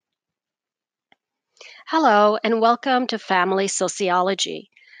Hello, and welcome to Family Sociology.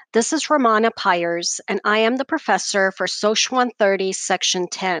 This is Romana Pyers, and I am the professor for SOC 130, Section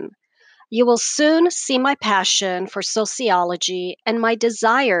 10. You will soon see my passion for sociology and my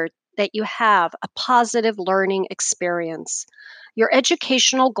desire that you have a positive learning experience. Your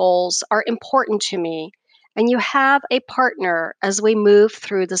educational goals are important to me, and you have a partner as we move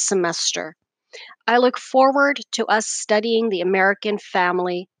through the semester. I look forward to us studying the American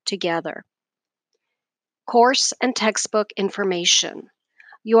family together. Course and textbook information.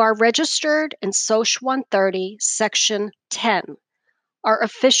 You are registered in SOC 130, Section 10. Our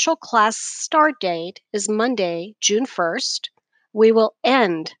official class start date is Monday, June 1st. We will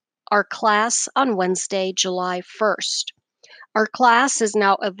end our class on Wednesday, July 1st. Our class is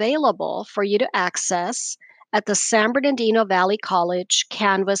now available for you to access at the San Bernardino Valley College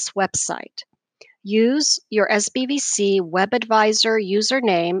Canvas website. Use your SBVC Web Advisor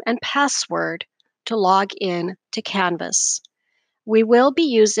username and password to log in to Canvas. We will be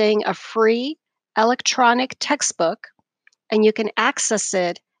using a free electronic textbook, and you can access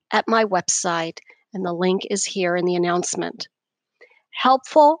it at my website, and the link is here in the announcement.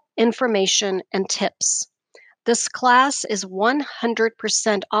 Helpful information and tips. This class is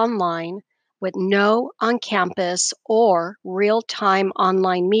 100% online with no on-campus or real-time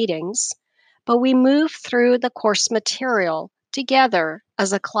online meetings, but we move through the course material together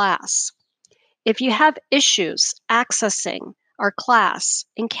as a class. If you have issues accessing our class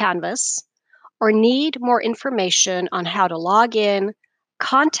in Canvas or need more information on how to log in,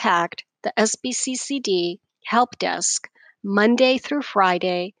 contact the SBCCD Help Desk Monday through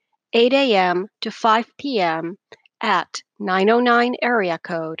Friday, 8 a.m. to 5 p.m. at 909 area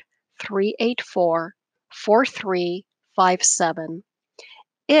code 384-4357.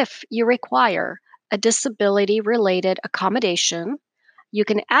 If you require a disability-related accommodation, you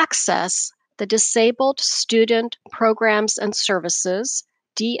can access the Disabled Student Programs and Services,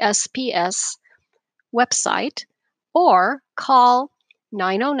 DSPS, website or call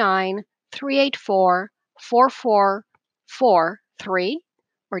 909-384-4443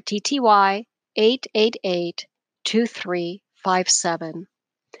 or TTY 888-2357.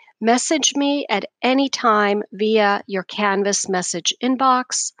 Message me at any time via your Canvas message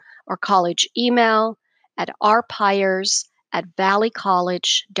inbox or college email at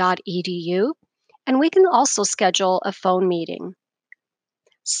rpyers@valleycollege.edu, and we can also schedule a phone meeting.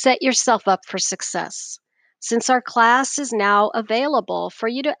 Set yourself up for success. Since our class is now available for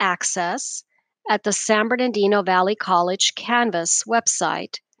you to access at the San Bernardino Valley College Canvas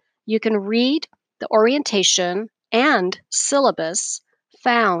website, you can read the orientation and syllabus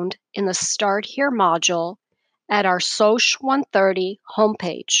found in the Start Here module at our SOC 130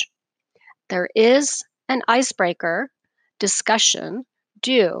 homepage. There is an icebreaker discussion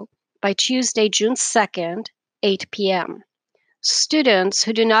due by Tuesday, June 2nd, 8 p.m. Students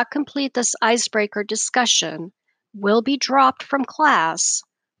who do not complete this icebreaker discussion will be dropped from class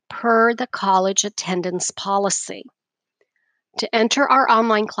per the college attendance policy. To enter our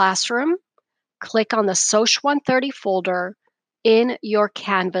online classroom, click on the SOC 130 folder in your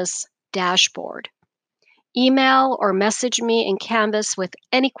Canvas dashboard. Email or message me in Canvas with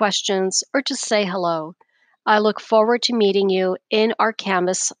any questions or to say hello. I look forward to meeting you in our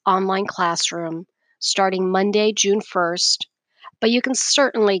Canvas online classroom starting Monday, June 1st, but you can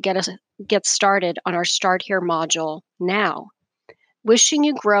certainly get started on our Start Here module now. Wishing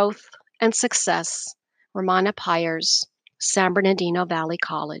you growth and success, Romana Pyers, San Bernardino Valley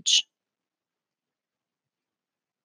College.